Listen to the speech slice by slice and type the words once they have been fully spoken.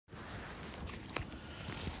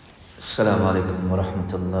السلام عليكم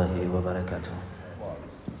ورحمة الله وبركاته.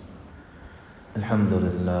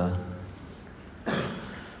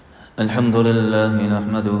 الحمد لله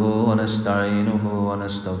نحمده ونستعينه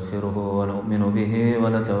ونستغفره ونؤمن به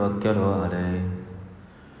ونتوكل عليه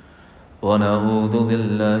ونعوذ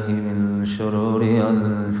بالله من شرور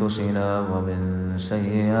أنفسنا ومن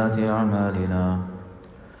سيئات أعمالنا.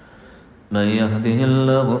 من يهده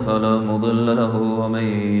الله فلا مضل له ومن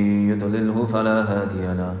يضلله فلا هادي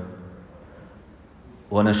له.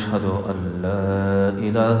 ونشهد أن لا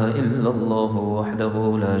إله إلا الله وحده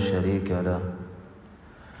لا شريك له.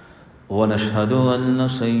 ونشهد أن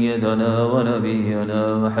سيدنا ونبينا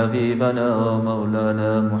وحبيبنا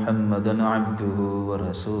ومولانا محمدا عبده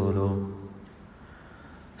ورسوله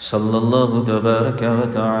صلى الله تبارك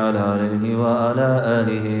وتعالى عليه وعلى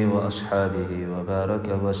آله وأصحابه وبارك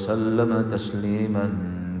وسلم تسليما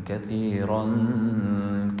كثيرا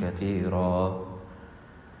كثيرا.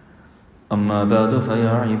 أما بعد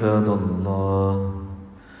فيا عباد الله،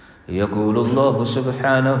 يقول الله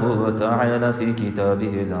سبحانه وتعالى في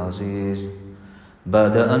كتابه العزيز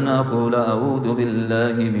بعد أن أقول أعوذ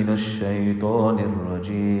بالله من الشيطان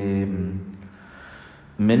الرجيم: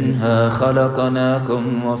 منها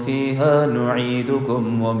خلقناكم وفيها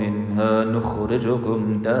نعيدكم ومنها نخرجكم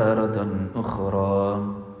تارة أخرى.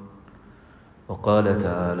 وقال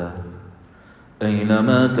تعالى: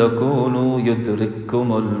 أينما تكونوا يدرككم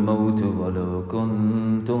الموت ولو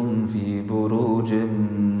كنتم في بروج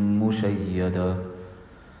مشيدة.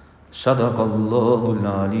 صدق الله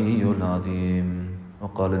العلي العظيم.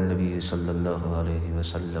 وقال النبي صلى الله عليه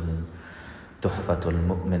وسلم: تحفة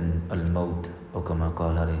المؤمن الموت، أو كما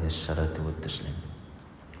قال عليه الصلاة والتسليم.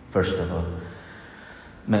 First of all,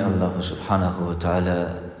 may Allah subhanahu wa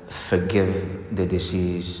ta'ala forgive the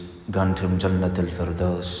deceased, grant him Jannat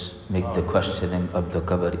al-Firdaus, make the questioning of the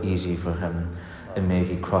qabr easy for him, and may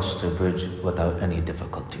he cross the bridge without any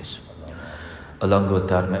difficulties. Along with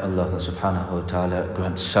that, may Allah subhanahu wa ta'ala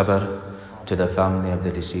grant sabr to the family of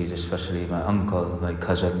the deceased, especially my uncle, my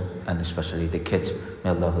cousin, and especially the kids.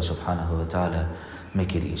 May Allah subhanahu wa ta'ala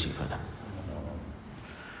make it easy for them.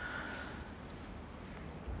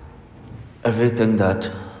 Everything that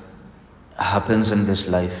happens in this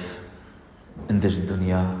life, in this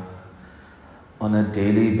dunya, on a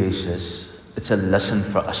daily basis, it's a lesson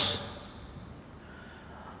for us.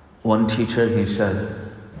 One teacher, he said,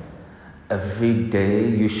 every day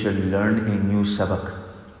you should learn a new sabak.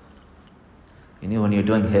 You know, when you're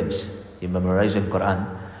doing hibs, you're memorizing Quran,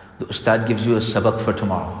 the ustad gives you a sabak for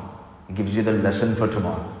tomorrow. He gives you the lesson for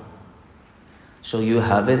tomorrow. So you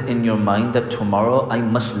have it in your mind that tomorrow I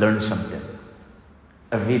must learn something.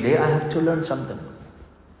 Every day I have to learn something.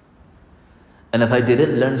 And if I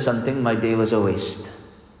didn't learn something, my day was a waste.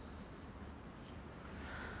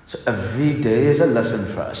 So every day is a lesson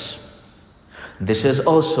for us. This is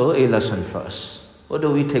also a lesson for us. What do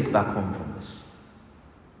we take back home from this?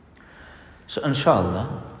 So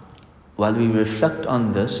inshallah, while we reflect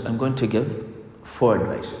on this, I'm going to give 4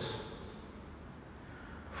 advices.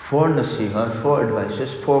 4 nasiha, 4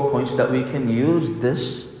 advices, 4 points that we can use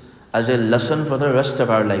this as a lesson for the rest of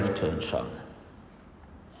our life too, inshallah.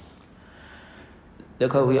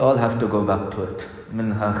 Because we all have to go back to it.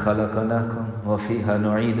 Minha khalaqanakum wa fiha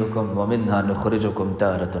nu'idukum wa minha nukhrijukum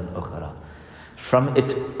taratan ukhra. From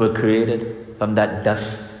it we're created, from that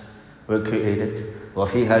dust we're created. Wa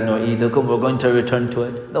fiha nu'idukum, we're going to return to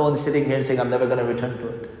it. No one's sitting here saying, I'm never going to return to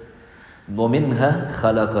it. Wa minha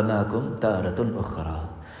khalaqanakum taratan ukhra.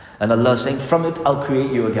 And Allah is saying, from it I'll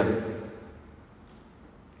create you again.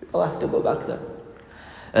 We all have to go back there.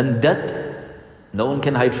 And death, no one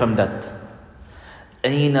can hide from death.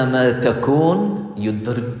 أينما تكون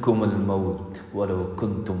يدرككم الموت ولو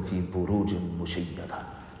كنتم في بروج مشيدة.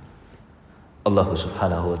 Allah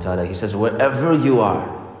subhanahu wa ta'ala, He says, wherever you are,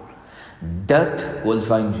 death will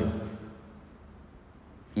find you.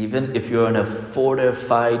 Even if you're in a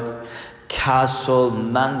fortified castle,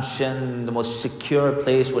 mansion, the most secure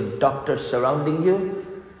place with doctors surrounding you,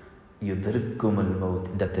 يدرككم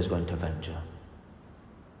الموت, death is going to find you.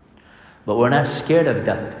 But we're not scared of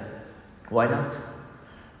death. Why not?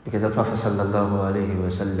 Because the Prophet sallallahu alaihi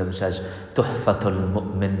wasallam says, Tuhfatul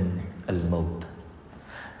mu'min al-maut.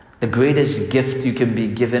 The greatest gift you can be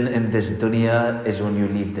given in this dunya is when you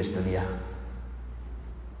leave this dunya.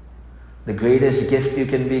 The greatest gift you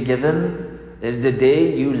can be given is the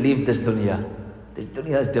day you leave this dunya. This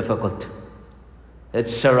dunya is difficult.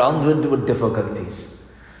 It's surrounded with difficulties.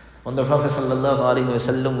 When the Prophet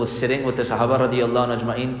ﷺ was sitting with the Sahaba radiallahu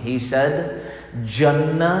ajma'in, he said,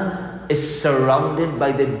 Jannah is surrounded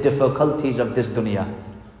by the difficulties of this dunya.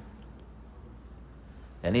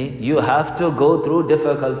 You have to go through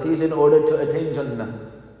difficulties in order to attain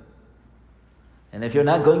Jannah. And if you're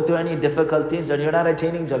not going through any difficulties, then you're not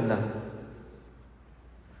attaining Jannah.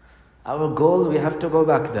 Our goal, we have to go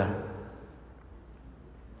back there.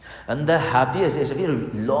 And the happiest is a very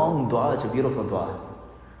long dua, it's a beautiful dua.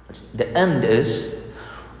 The end is,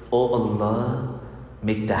 Oh Allah,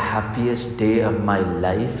 make the happiest day of my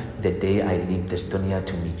life the day I leave this dunya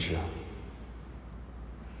to meet you.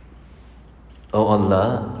 Oh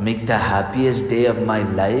Allah, make the happiest day of my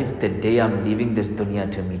life the day I'm leaving this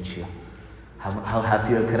dunya to meet you. How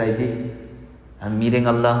happier could I be? I'm meeting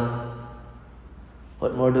Allah.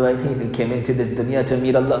 What more do I need? I came into this dunya to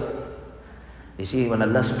meet Allah. You see, when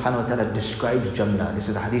Allah subhanahu wa ta'ala describes Jannah, this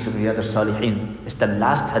is a hadith of Riyadh al-Salihin. It's the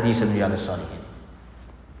last hadith of Riyadh al-Salihin.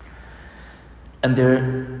 And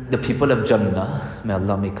the people of Jannah, may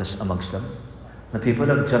Allah make us amongst them. The people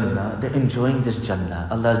of Jannah, they're enjoying this Jannah.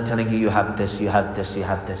 Allah is telling you, you have this, you have this, you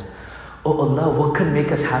have this. Oh Allah, what can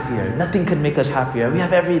make us happier? Nothing can make us happier. We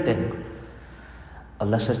have everything.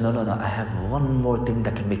 Allah says, no, I have one more thing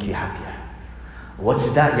that can make you happier.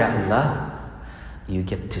 What's that, Ya Allah? You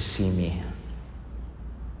get to see me.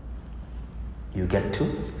 You get to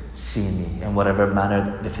see me in whatever manner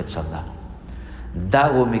that befits Allah.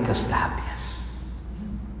 That will make us the happiest.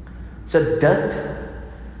 So death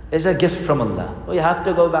is a gift from Allah. We have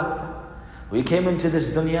to go back. We came into this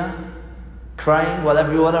dunya crying while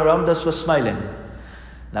everyone around us was smiling.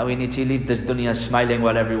 Now we need to leave this dunya smiling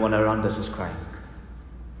while everyone around us is crying.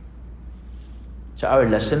 So our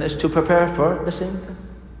lesson is to prepare for the same thing.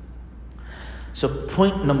 So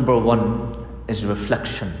point number 1 is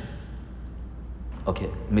reflection.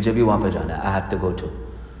 Okay, mujhe bhi wahan pe jana hai. I have to go to.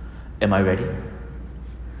 Am I ready?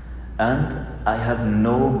 And I have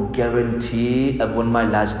no guarantee of when my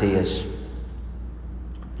last day is.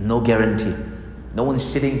 No guarantee. No one's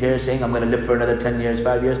sitting here saying, I'm going to live for another 10 years,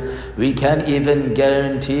 5 years. We can't even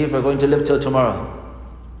guarantee if we're going to live till tomorrow.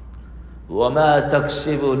 وَمَا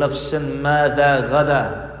تَكْسِبُ نَفْسٍ مَاذَا غَدًا.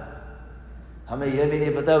 Hame ye bhi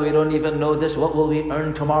nahi pata, we don't even know this. What will we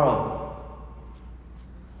earn tomorrow?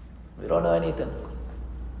 We don't know anything.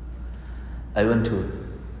 I went to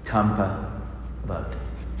Tampa about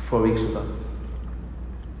 4 weeks ago.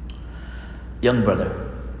 Young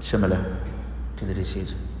brother, similar to the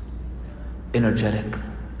deceased. Energetic,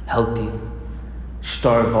 healthy,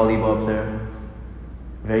 star volleyball player,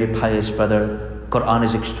 very pious brother. Quran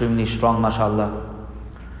is extremely strong, mashallah.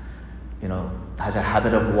 Has a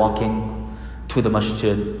habit of walking to the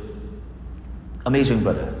masjid. Amazing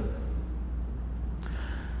brother.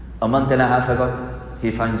 A month and a half ago,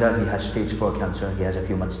 he finds out he has stage 4 cancer. He has a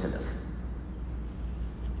few months to live.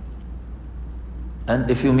 And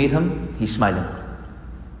if you meet him, he's smiling.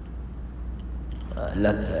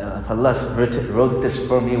 If Allah wrote this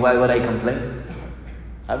for me, why would I complain?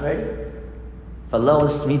 I'm ready. If Allah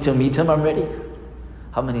wants me to meet him, I'm ready.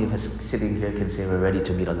 How many of us sitting here can say we're ready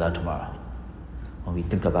to meet Allah tomorrow? When we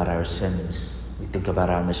think about our sins, we think about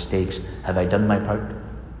our mistakes, have I done my part?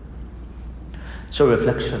 So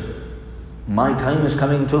reflection. My time is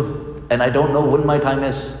coming too, and I don't know when my time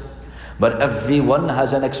is. But everyone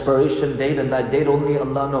has an expiration date, and that date only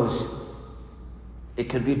Allah knows. It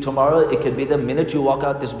could be tomorrow, it could be the minute you walk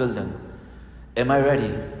out this building. Am I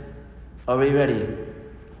ready? Are we ready?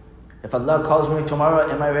 If Allah calls me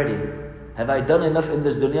tomorrow, am I ready? Have I done enough in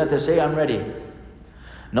this dunya to say I'm ready?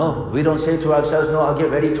 No, we don't say to ourselves, no, I'll get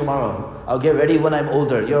ready tomorrow. I'll get ready when I'm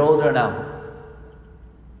older. You're older now.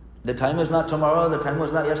 The time is not tomorrow, the time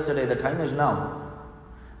was not yesterday, the time is now.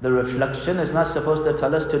 The reflection is not supposed to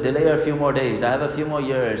tell us to delay a few more days. I have a few more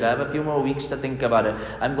years, I have a few more weeks to think about it.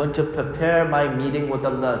 I'm going to prepare my meeting with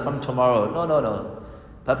Allah from tomorrow. No.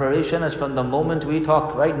 Preparation is from the moment we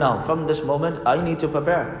talk right now. From this moment, I need to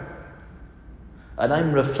prepare. And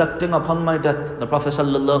I'm reflecting upon my death. The Prophet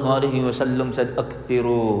ﷺ said,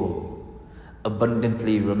 "Akthiru,"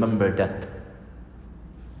 abundantly remember death.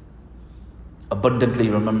 Abundantly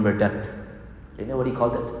remember death. You know what he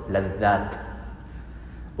called it? Ladhat.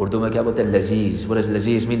 Urdu mein kya bolte hain? Lazeez. What does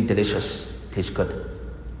lazeez mean? Delicious. Tastes good.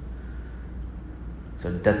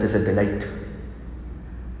 So death is a delight.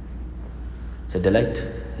 It's a delight.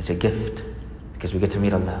 It's a gift. Because we get to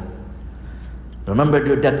meet Allah. Remember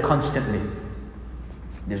your death constantly.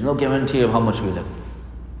 There's no guarantee of how much we live.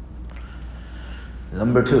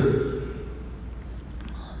 Number 2,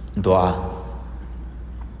 dua.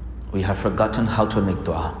 We have forgotten how to make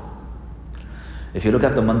dua. If you look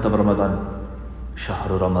at the month of Ramadan,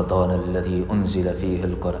 شهر رمضان الذي أنزل فيه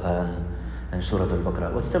القرآن, and Surah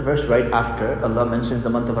Al-Baqarah. What's the verse right after Allah mentions the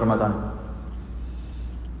month of Ramadan?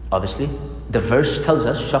 Obviously, the verse tells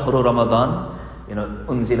us شهر رمضان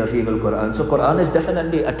unzila fihi al-Quran. So Quran is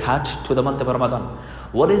definitely attached to the month of Ramadan.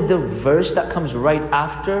 What is the verse that comes right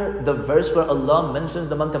after the verse where Allah mentions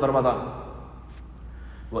the month of Ramadan?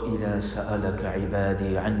 وَإِذَا سَأَلَكَ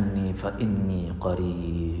عِبَادِي عَنِّي فَإِنِّي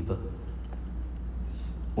قَرِيبٌ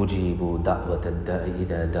أُجِيبُ دَعْوَةَ الدَّاعِ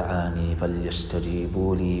إِذَا دَعَانِي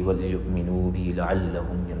فَلْيَسْتَجِيبُوا لِي وَلْيُؤْمِنُوا بِي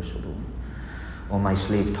لَعَلَّهُمْ يَرْشُدُونَ. When my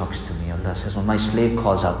slave talks to me, Allah says, when my slave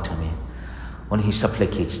calls out to me, when he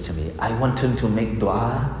supplicates to me, I want him to make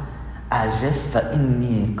dua as if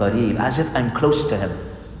فَإِنِّي قَرِيبٌ, as if I'm close to him,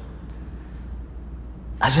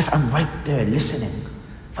 as if I'm right there listening.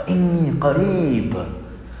 فَإِنِّي قَرِيبٌ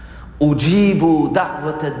أُجِيبُ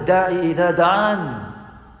دَعْوَةَ الدَّاعِ إِذَا دَعَانِ.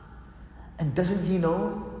 And doesn't he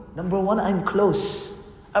know? Number one, I'm close.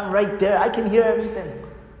 I'm right there. I can hear everything.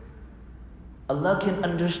 Allah can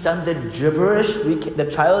understand the gibberish the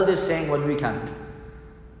child is saying when we can't.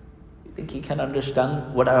 You think He can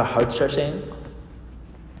understand what our hearts are saying?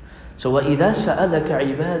 So وَإِذَا سَأَلَكَ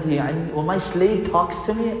عِبَادِي عَنِّي, when my slave talks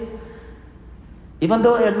to me, even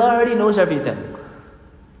though Allah already knows everything.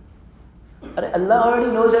 Allah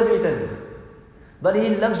already knows everything. But He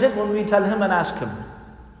loves it when we tell Him and ask Him.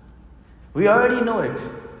 We already know it.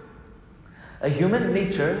 A human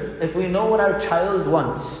nature, if we know what our child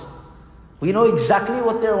wants, we know exactly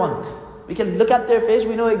what they want. We can look at their face,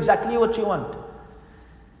 we know exactly what you want.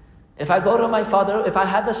 If I go to my father, if I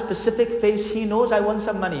have a specific face, he knows I want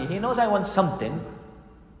some money. He knows I want something,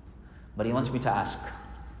 but he wants me to ask.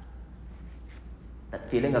 That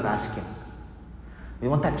feeling of asking. We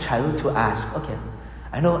want that child to ask, okay,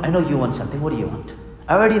 I know you want something, what do you want?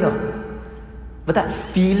 I already know. But that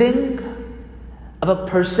feeling of a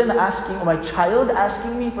person asking, or my child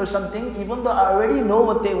asking me for something, even though I already know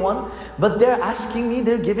what they want, but they're asking me,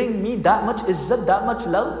 they're giving me that much izzat, that much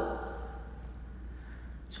love.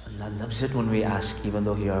 So Allah loves it when we ask, even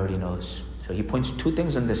though He already knows. So He points two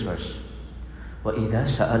things in this verse. وَإِذَا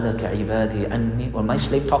سَأَلَكَ عِبَادِي عَنِّي, when my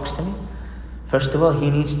slave talks to me, first of all,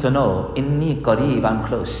 he needs to know, إِنِّي قَرِيبٌ, I'm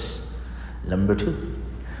close. Number two,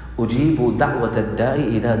 أُجِيبُ دَعْوَةَ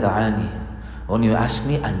الدَّاعِ إِذَا دَعَانِي, when you ask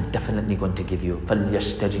me, I'm definitely going to give you.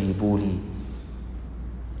 فَلْيَسْتَجِيبُوا لِي,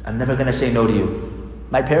 I'm never going to say no to you.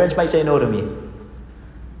 My parents might say no to me.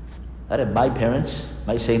 My parents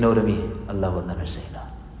might say no to me. Allah will never say no.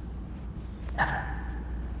 Never.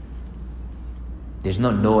 There's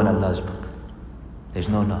no no in Allah's book. There's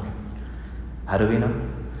no no. How do we know?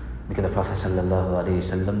 Because the Prophet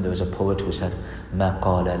ﷺ, there was a poet who said, مَا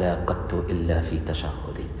قَالَ لَا قَطُّ إِلَّا فِي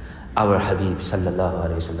تَشَهُدِ. Our Habib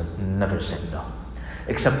ﷺ never said no.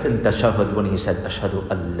 Except in tashahud when he said, أَشْهَدُ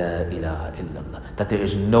أَن لَا إِلَهَ إِلَّا اللَّهِ, that there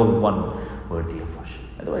is no one worthy of worship.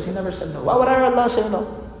 Otherwise he never said no. Why would Allah say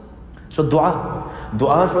no? So dua.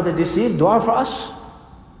 Dua for the deceased, dua for us.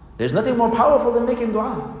 There's nothing more powerful than making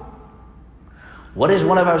dua. What is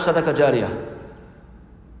one of our sadaqah jariyah?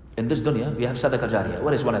 In this dunya, we have sadaqah jariyah.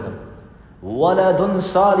 What is one of them? Waladun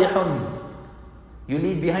salihun. You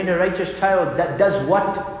leave behind a righteous child that does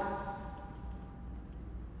what?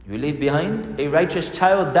 You leave behind a righteous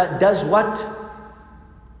child that does what?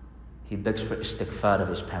 He begs for istighfar of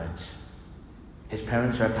his parents. His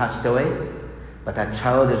parents are passed away, but that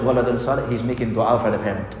child is waladun salih. He's making dua for the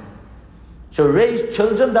parent. So raise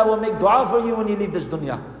children that will make dua for you when you leave this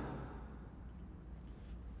dunya.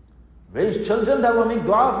 Raise children that will make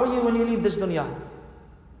dua for you when you leave this dunya.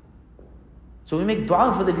 So we make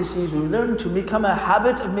dua for the deceased. We learn to become a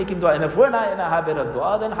habit of making dua. And if we're not in a habit of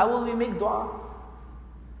dua, then how will we make dua?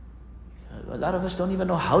 A lot of us don't even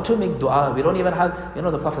know how to make dua. We don't even have,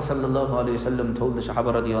 the Prophet ﷺ told the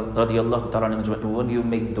Sahaba radiyallahu ta'ala, when you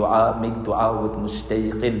make dua with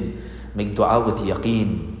mustayqin, make dua with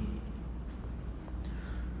yaqeen.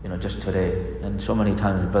 Just today, and so many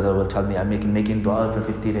times, brother will tell me, I'm making dua for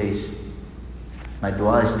 50 days. My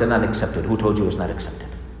dua is still not accepted. Who told you it's not accepted?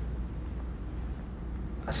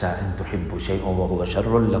 عسى أن تحبوا شيئا وهو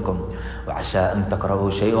شر لكم وعسى أن تكرهوا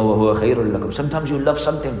شيئا وهو خير لكم. Sometimes you love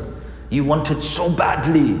something, you want it so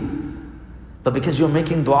badly, but because you're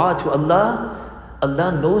making dua to Allah,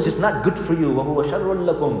 Allah knows it's not good for you. وهو شر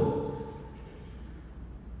لكم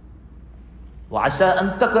وعسى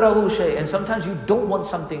أن تكرهوا شيئا. And sometimes you don't want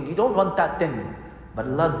something, you don't want that thing, but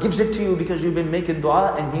Allah gives it to you because you've been making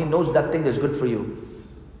dua and He knows that thing is good for you.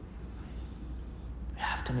 You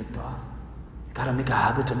have to make dua. You gotta make a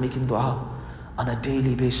habit of making dua on a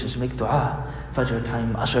daily basis. Make dua. Fajr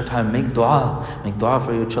time, Asr time, make dua. Make dua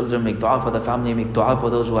for your children, make dua for the family, make dua for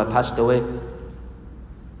those who have passed away.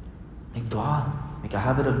 Make dua. Make a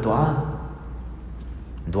habit of dua.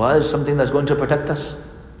 Dua is something that's going to protect us.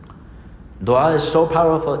 Dua is so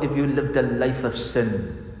powerful. If you lived a life of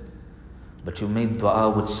sin, but you made dua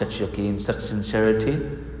with such yaqeen, such sincerity,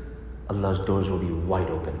 Allah's doors will be wide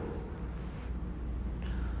open.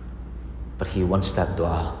 But He wants that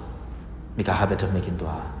dua. Make a habit of making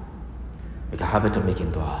dua. Make a habit of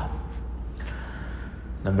making dua.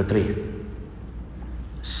 Number 3,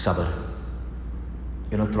 sabr.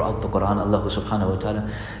 You know, throughout the Quran, Allah subhanahu wa ta'ala,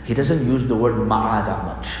 He doesn't use the word ma'a that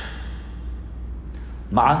much.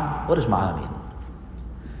 Ma'a, what does ma'a mean?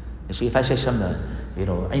 You see, if I say something, you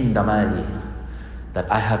know, inda mali,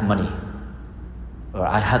 that I have money, or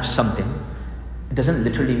I have something, it doesn't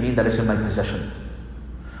literally mean that it's in my possession.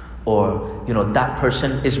 Or, you know, that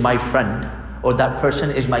person is my friend, or that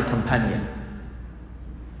person is my companion.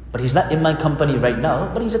 But he's not in my company right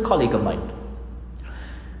now, but he's a colleague of mine.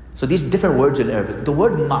 So these different words in Arabic. The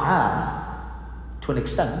word ma'a, to an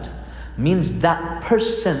extent, means that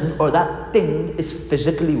person or that thing is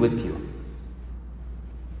physically with you.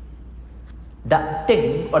 That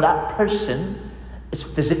thing or that person is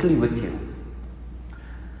physically with you.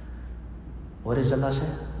 What does Allah say?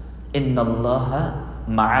 Inna Allaha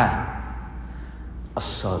ma'a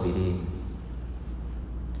as-sabirin.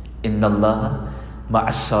 Inna Allaha ma'a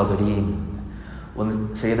as-sabirin. When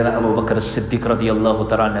Sayyidina Abu Bakr as-Siddiq radiyallahu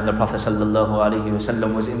ta'ala and the Prophet sallallahu alayhi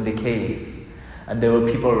wasallam was in the cave, and there were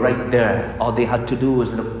people right there. All they had to do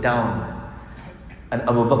was look down. And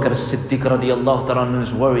Abu Bakr as-Siddiq radiyallahu ta'ala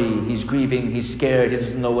is worried, he's grieving, he's scared, he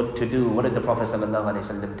doesn't know what to do. What did the Prophet sallallahu alayhi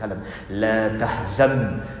wasallam tell him? La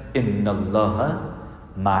tahzan, inna Allaha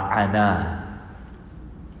ma'ana.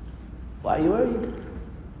 Why are you worried?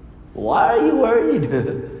 Why are you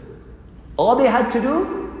worried? All they had to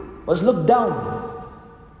do was look down.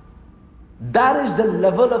 That is the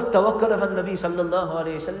level of tawakkul of Nabi sallallahu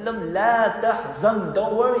alayhi wasallam. La tahzan,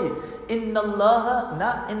 don't worry. Inna Allaha,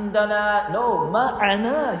 not indana, no,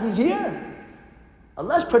 ma'ana, He's here.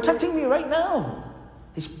 Allah is protecting me right now.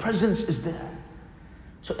 His presence is there.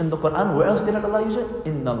 So in the Quran, where else did Allah use it?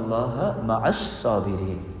 Inna Allaha ma'as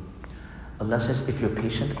sabirin. Allah says, if you're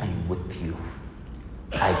patient, I'm with you.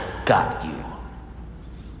 I got you.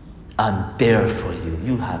 I'm there for you.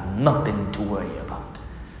 You have nothing to worry about.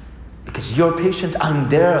 Because you're patient, I'm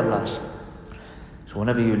there, Allah says. So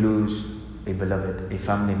whenever you lose a beloved, a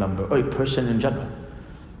family member, or a person in general,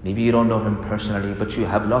 maybe you don't know him personally, but you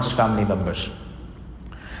have lost family members.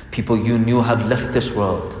 People you knew have left this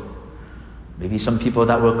world. Maybe some people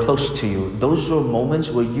that were close to you. Those were moments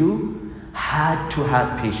where you had to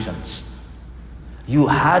have patience. You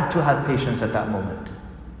had to have patience at that moment.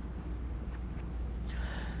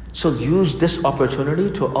 So use this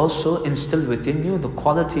opportunity to also instill within you the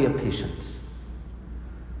quality of patience.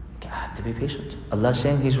 Okay, I have to be patient. Allah is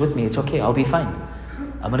saying He's with me. It's okay. I'll be fine.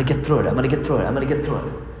 I'm going to get through it. I'm going to get through it. I'm going to get through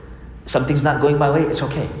it. Something's not going my way. It's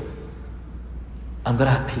okay. I'm going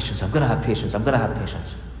to have patience. I'm going to have patience. I'm going to have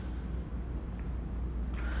patience.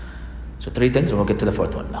 So 3 things, and we'll get to the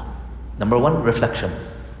 4th one now. Number 1, reflection.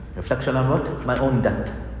 Reflection on what? My own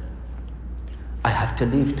death. I have to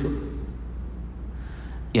leave too.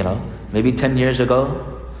 You know, maybe 10 years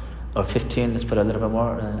ago, or 15, let's put a little bit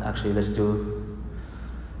more, actually let's do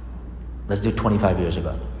 25 years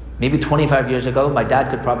ago. Maybe 25 years ago, my dad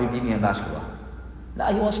could probably beat me in basketball.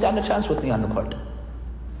 Now he won't stand a chance with me on the court.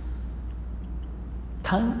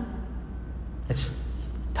 Time is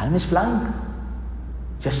flying.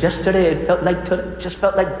 Just yesterday, it felt like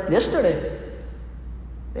yesterday.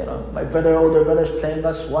 You know, my older brother's playing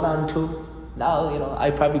us 1-on-2. Now, you know,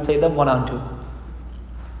 I probably play them 1-on-2.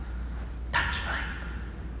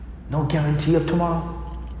 No guarantee of tomorrow.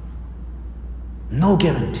 No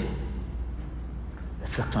guarantee.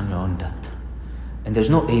 Reflect on your own death. And there's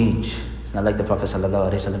no age. It's not like the Prophet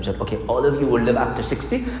ﷺ said, okay, all of you will live after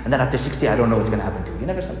 60, and then after 60, I don't know what's going to happen to you. He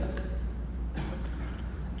never said that.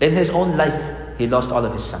 In his own life, he lost all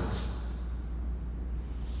of his sons.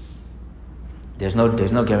 There's no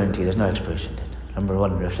guarantee, there's no expiration date. Number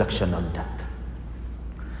 1, reflection on death.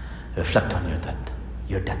 Reflect on your death.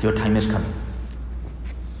 Your death, your time is coming.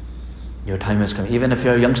 Your time is coming. Even if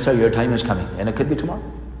you're a youngster, your time is coming. And it could be tomorrow.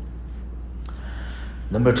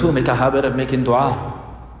 Number 2, make a habit of making dua.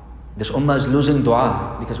 This ummah is losing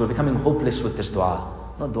dua because we're becoming hopeless with this dua.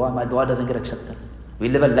 No dua, my dua doesn't get accepted. We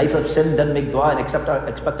live a life of sin, then make dua and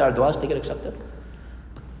expect our duas to get accepted.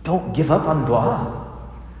 But don't give up on dua.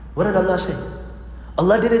 What did Allah say?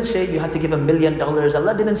 Allah didn't say you have to give $1 million.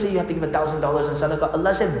 Allah didn't say you have to give $1,000 in sadaqah.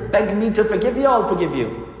 Allah said, beg me to forgive you, I'll forgive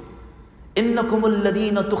you. إِنَّكُمُ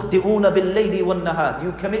الَّذِينَ تُخْطِئُونَ بِاللَّيْلِ وَالنَّهَارِ.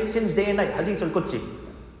 You commit sins day and night. Hadith al-Qudsi.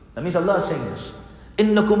 That means Allah is saying this.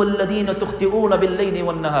 إِنَّكُمُ الَّذِينَ تُخْطِئُونَ بِاللَّيْلِ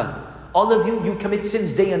وَالنَّهَارِ. All of you commit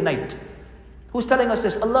sins day and night. Who's telling us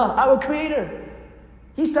this? Allah, our Creator.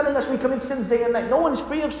 He's telling us we commit sins day and night. No one is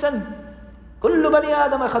free of sin. كل بني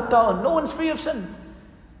آدم خطاء. No one's free of sin.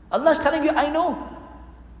 Allah is telling you, I know.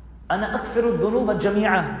 أنا أغفر الذنوب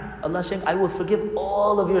جميعا. Allah is saying, I will forgive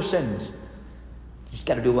all of your sins. You just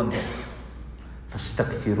got to do one thing.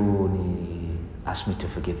 فاستغفروني. Ask me to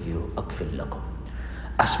forgive you. أغفر لكم.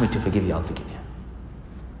 Ask me to forgive you, I'll forgive you.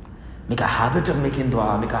 Make a habit of making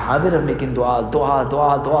dua. Make a habit of making dua. Dua,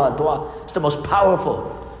 dua, dua, dua. It's the most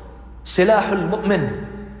powerful. Silahul mu'min.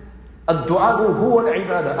 Ad-du'a'u huwa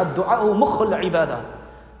al-ibadah. Ad-du'a'u mukh al-ibadah.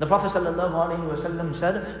 The Prophet ﷺ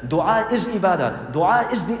said, dua is ibadah. Dua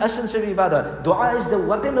is the essence of ibadah. Dua is the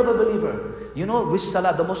weapon of a believer. You know, with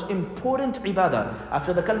salah, the most important ibadah,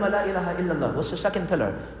 after the kalma la ilaha illallah, what's the second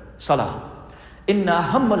pillar? Salah. Inna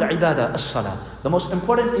hammal ibadah as-salah. The most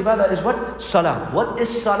important ibadah is what? Salah. What is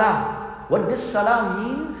salah? What does salah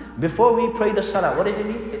mean? Before we pray the salah, what did it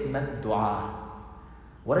mean? It meant dua.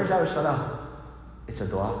 What is our salah? It's a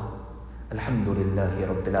dua. Alhamdulillahi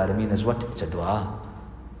Rabbil Alameen is what? It's a dua.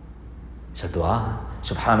 It's a dua.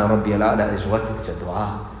 Subhana Rabbiyal A'la is what? It's a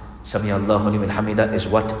dua. Sami Allahu liman hamida is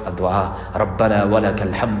what? A dua. Rabbana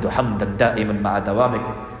walakal hamdu hamdan da'iman ma'a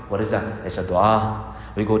dawamik. What is that? It's a dua.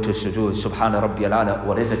 We go to sujood, Subhana Rabbiyal A'la,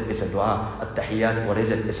 what is it? It's a dua. At-tahiyyat, what is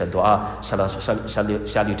it? It's a dua.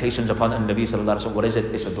 Salutations upon Nabi Sallallahu Alaihi Wasallam, what is it?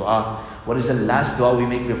 It's a dua. What is the last dua we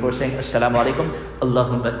make before saying Assalamu Alaikum?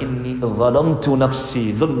 Allahumma inni zalamtu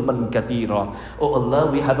nafsi dhulman kathira. Oh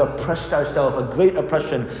Allah, we have oppressed ourselves, a great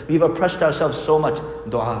oppression. We've oppressed ourselves so much.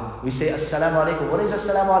 Dua. We say Assalamu Alaikum. What is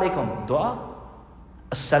Assalamu Alaikum? Dua.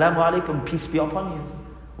 Assalamu Alaikum, peace be upon you.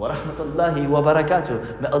 Wa rahmatullahi wa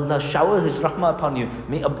barakatuh. May Allah shower His rahmah upon you.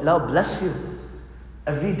 May Allah bless you.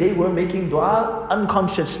 Every day we're making dua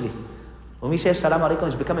unconsciously. When we say Assalamu Alaikum,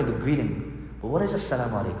 it's becoming a greeting. But what is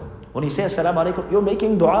Assalamu Alaikum? When you say Assalamu Alaikum, you're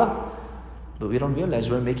making dua. But we don't realize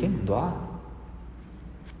we're making dua.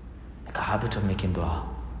 Make a habit of making dua.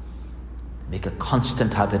 Make a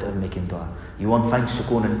constant habit of making dua. You won't find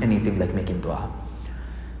sukoon in anything like making dua.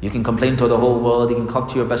 You can complain to the whole world, you can talk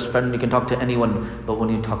to your best friend, you can talk to anyone, but when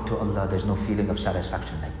you talk to Allah, there's no feeling of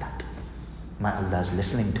satisfaction like that. My Allah is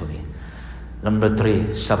listening to me. Number 3,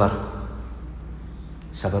 sabr.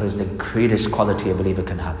 Sabr is the greatest quality a believer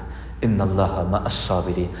can have. Inna Allaha ma'as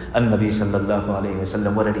sabiri. And Nabi sallallahu alayhi wa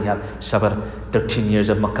sallam, what did he have? Sabr. 13 years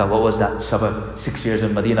of Makkah, what was that? Sabr. 6 years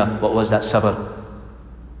in Medina, what was that? Sabr.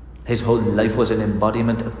 His whole life was an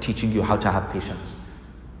embodiment of teaching you how to have patience.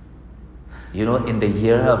 You know, in the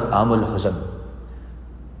year of Amul Huzn,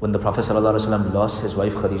 when the Prophet ﷺ lost his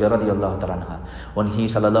wife Khadija radiallahu ta'ala anha, when he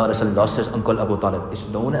ﷺ lost his uncle Abu Talib, it's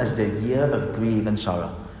known as the year of grief and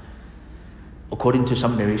sorrow. According to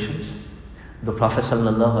some narrations, the Prophet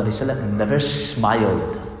ﷺ never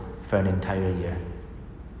smiled for an entire year.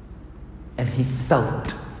 And he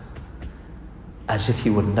felt as if he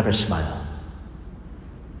would never smile.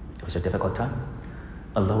 It was a difficult time.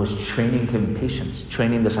 Allah was training him patience,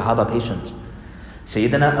 training the Sahaba patience.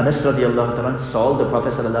 Sayyidina Anas radiallahu ta'ala saw the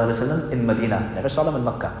Prophet sallallahu alaihi wasallam in Medina, never saw him in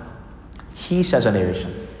Makkah. He says a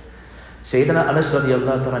narration. Sayyidina Anas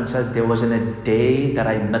radiallahu ta'ala says, there wasn't a day that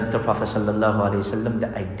I met the Prophet sallallahu alaihi wasallam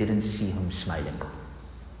that I didn't see him smiling.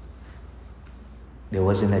 There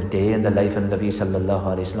wasn't a day in the life of Nabi sallallahu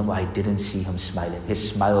alaihi wasallam where I didn't see him smiling. His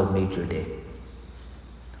smile made your day.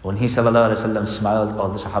 When he sallallahu alaihi wasallam smiled, all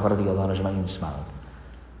the Sahaba radiallahu anhu smiled.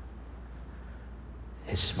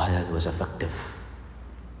 His smile was effective.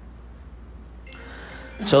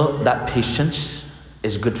 So that patience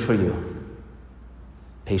is good for you.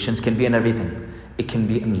 Patience can be in everything. It can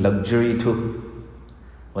be in luxury too.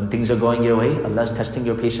 When things are going your way, Allah is testing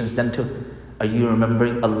your patience then too. Are you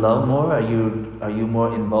remembering Allah more? Are you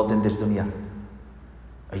more involved in this dunya?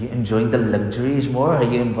 Are you enjoying the luxuries more? Are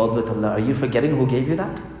you involved with Allah? Are you forgetting who gave you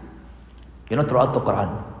that? You know, throughout the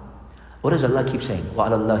Quran, what does Allah keep saying?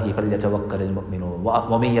 وَعَلَى اللَّهِ فَلْيَتَوَكَّلِ الْمُؤْمِنُونَ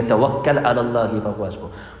وَمَنْ يَتَوَكَّلْ عَلَى اللَّهِ فَهُوَ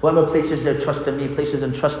حَسْبُهُ. Whoever places their trust in me, places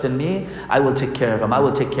in trust in me, I will take care of him, I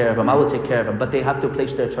will take care of him, I will take care of him. But they have to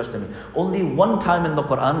place their trust in me. Only one time in the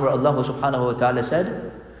Quran where Allah subhanahu wa ta'ala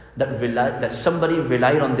said that somebody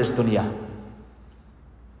relied on this dunya.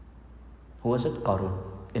 Who was it? Qarun.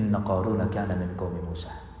 Inna Qaruna kana min qawmi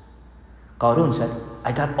Musa. Qarun said,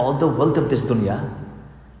 I got all the wealth of this dunya,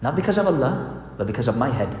 not because of Allah, but because of my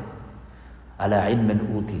head. Ala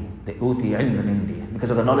ilmin uti, the uti ilmin indi,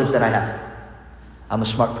 because of the knowledge that I have. I'm a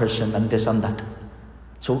smart person, I'm this, I'm that.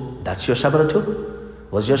 So that's your sabr too.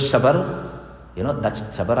 Was your sabr, that's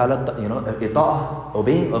sabr ala, ita'ah,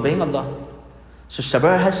 obeying Allah. So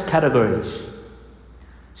sabr has categories.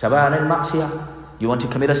 Sabr ala al-ma'siyah, you want to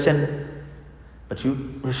commit a sin, but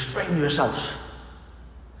you restrain yourself.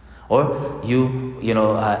 Or you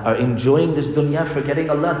are enjoying this dunya,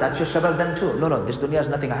 forgetting Allah, that's your sabr then too. No, this dunya is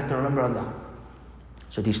nothing, I have to remember Allah.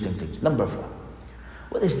 So these things. Number 4.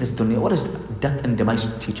 What is this dunya? What does death and demise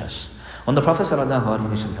teach us? When the Prophet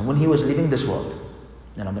ﷺ, when he was leaving this world,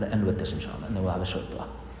 and I'm going to end with this inshallah, and then we'll have a short dua.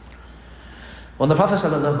 When the Prophet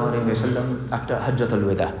ﷺ, after Hajjatul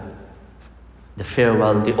Wada, the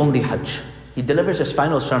farewell, the only Hajj, he delivers his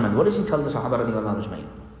final sermon. What does he tell the Sahaba radiallahu ajma'in?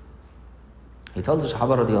 He tells the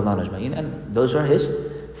Sahaba radiallahu ajma'in, and those are his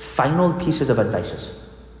final pieces of advices.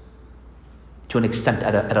 To an extent,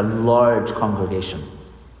 at a large congregation.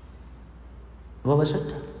 What was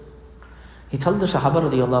it? He told the Sahaba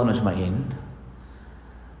radiallahu ajma'in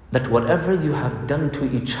that whatever you have done to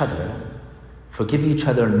each other, forgive each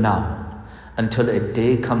other now, until a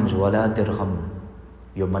day comes, wala dirham.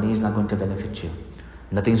 Your money is not going to benefit you.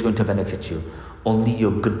 Nothing's going to benefit you. Only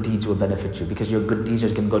your good deeds will benefit you, because your good deeds are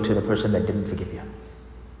going to go to the person that didn't forgive you.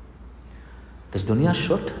 This dunya is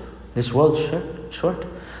short. This world is short.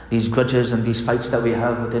 These grudges and these fights that we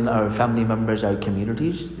have within our family members, our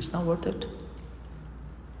communities, it's not worth it.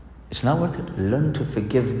 It's not worth it. Learn to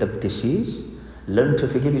forgive the deceased. Learn to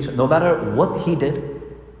forgive each other. No matter what he did,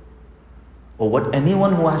 or what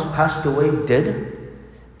anyone who has passed away did,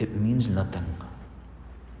 it means nothing.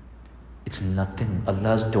 It's nothing.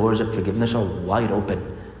 Allah's doors of forgiveness are wide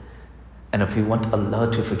open. And if we want Allah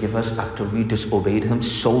to forgive us after we disobeyed Him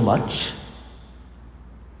so much,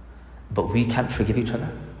 but we can't forgive each other.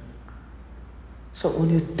 So when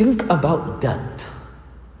you think about death,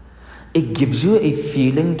 it gives you a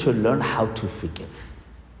feeling to learn how to forgive.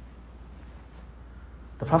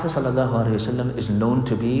 The Prophet ﷺ is known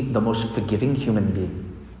to be the most forgiving human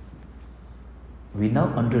being. We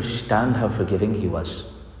now understand how forgiving he was.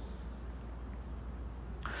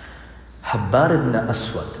 Habbar ibn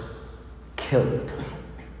Aswad killed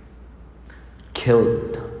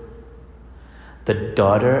the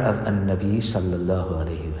daughter of An-Nabi sallallahu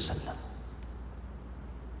alayhi wasallam.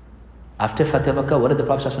 After Fatih Makkah, what did the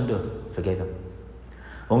Prophet ﷺ do? Forgave him.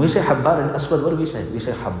 When we say Habbar ibn Aswad, what do we say? We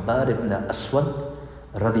say Habbar ibn Aswad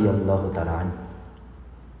radiyallahu ta'ala an.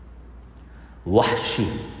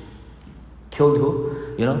 Wahshi killed who?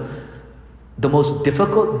 The most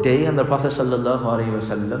difficult day in the Prophet sallallahu alayhi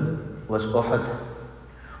wasallam was Uhud.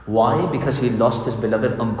 Why? Because he lost his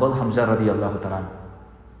beloved uncle Hamza radiyallahu ta'ala.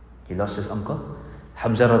 He lost his uncle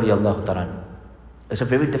Hamza radiyallahu ta'ala. It's a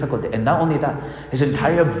very difficult day. And not only that, his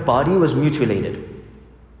entire body was mutilated.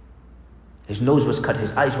 His nose was cut,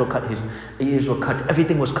 his eyes were cut, his ears were cut,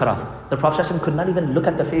 everything was cut off. The Prophet ﷺ could not even look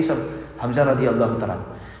at the face of Hamza radiyallahu ta'ala.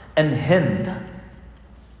 And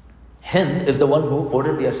Hind is the one who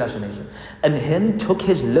ordered the assassination. And Hind took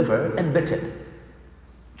his liver and bit it.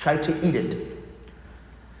 Tried to eat it.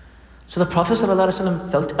 So the Prophet ﷺ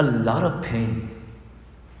felt a lot of pain.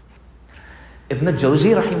 Ibn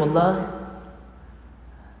Jawzi rahimahullah,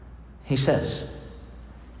 he says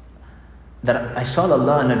that I saw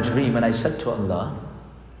Allah in a dream and I said to Allah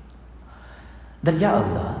that, Ya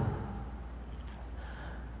Allah,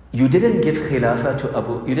 you didn't give khilafah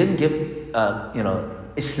to you didn't give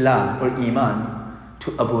Islam or Iman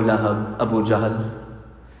to Abu Lahab, Abu Jahl.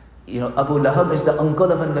 Abu Lahab is the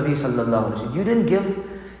uncle of Nabi sallallahu alaihi wasallam. You didn't give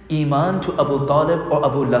Iman to Abu Talib or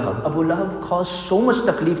Abu Lahab. Abu Lahab caused so much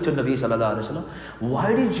taklif to Nabi sallallahu alaihi wasallam.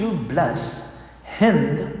 Why did you bless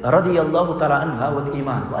Hind radiyallahu ta'ala anha with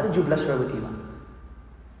Iman? Why did you bless her with Iman?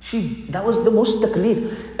 That was the most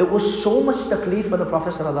taklif. It was so much taklif for the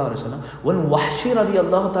Prophet sallallahu alaihi wasallam. When Wahshi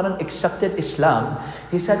radiyallahu ta'ala accepted Islam,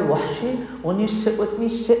 he said, Wahshi, when you sit with me,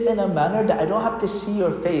 sit in a manner that I don't have to see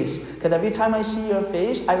your face. Because every time I see your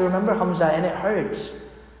face, I remember Hamza and it hurts.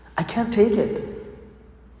 I can't take it.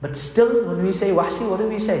 But still, when we say Wahshi, what do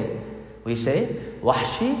we say? We say,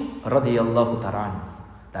 Wahshi radiyallahu ta'ala.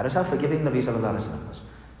 That is how forgiving Nabi sallallahu alaihi wasallam was.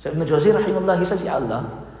 So Ibn Jawzi rahimahullah, he says, Ya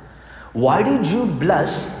Allah, why did you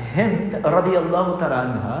bless Hind radiyallahu ta'ala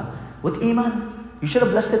anha with Iman? You should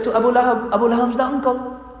have blessed it to Abu Lahab. Abu Lahab's the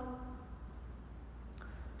uncle.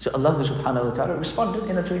 So Allah subhanahu wa ta'ala responded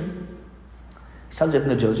in a dream. He tells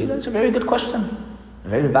Ibn Jawzi, that's a very good question. A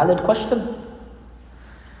very valid question.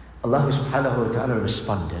 Allah subhanahu wa ta'ala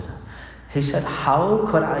responded. He said, how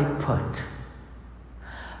could I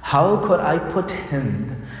put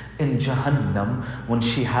Hind in Jahannam when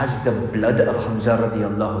she has the blood of Hamza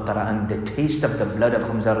radiyallahu ta'ala and the taste of the blood of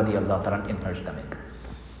Hamza radiyallahu ta'ala in her stomach?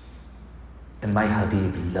 And my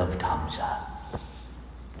Habib loved Hamza.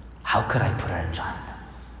 How could I put her in Jahannam?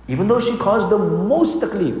 Even though she caused the most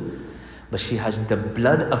taklif, but she has the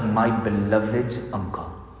blood of my beloved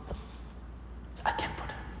uncle. I can't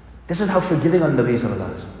put her. This is how forgiving on Nabi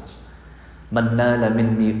sallallahu alaihi wasallam was. من نال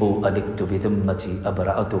مني أو ألقت بذمتي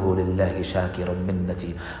أبرأته لله شاكرا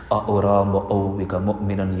منتي أرام أوبك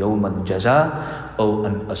مؤمنا يوم الجزاء أو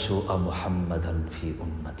أن أسوء محمدا في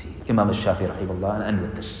أمتي. Imam al-Shafi rahimahullah, and end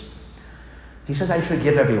with this. He says, I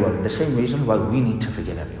forgive everyone. The same reason why we need to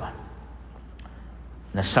forgive everyone.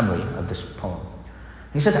 In a summary of this poem.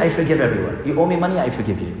 He says, I forgive everyone. You owe me money, I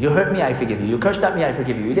forgive you. You hurt me, I forgive you. You cursed at me, I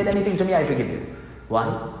forgive you. You did anything to me, I forgive you.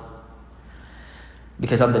 Why?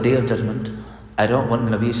 Because on the day of judgment, I don't want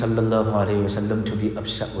Nabi sallallahu alayhi wasallam to be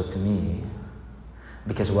upset with me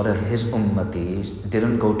because one of his ummatis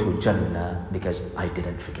didn't go to Jannah because I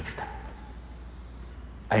didn't forgive them.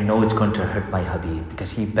 I know it's going to hurt my Habib because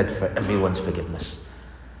he begged for everyone's forgiveness.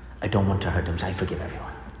 I don't want to hurt him, so I forgive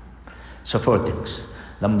everyone. So 4 things.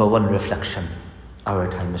 Number 1, reflection. Our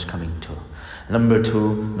time is coming to. Number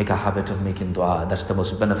 2, make a habit of making dua. That's the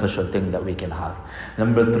most beneficial thing that we can have.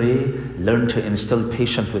 Number 3, learn to instill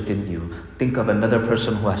patience within you. Think of another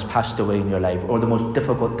person who has passed away in your life or the most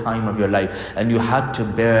difficult time of your life and you had to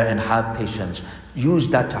bear and have patience. Use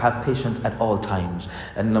that to have patience at all times.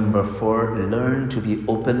 And number 4, learn to be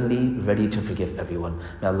openly ready to forgive everyone.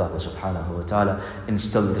 May Allah subhanahu wa ta'ala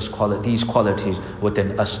instill these qualities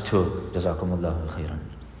within us too. Jazakumullahu khairan.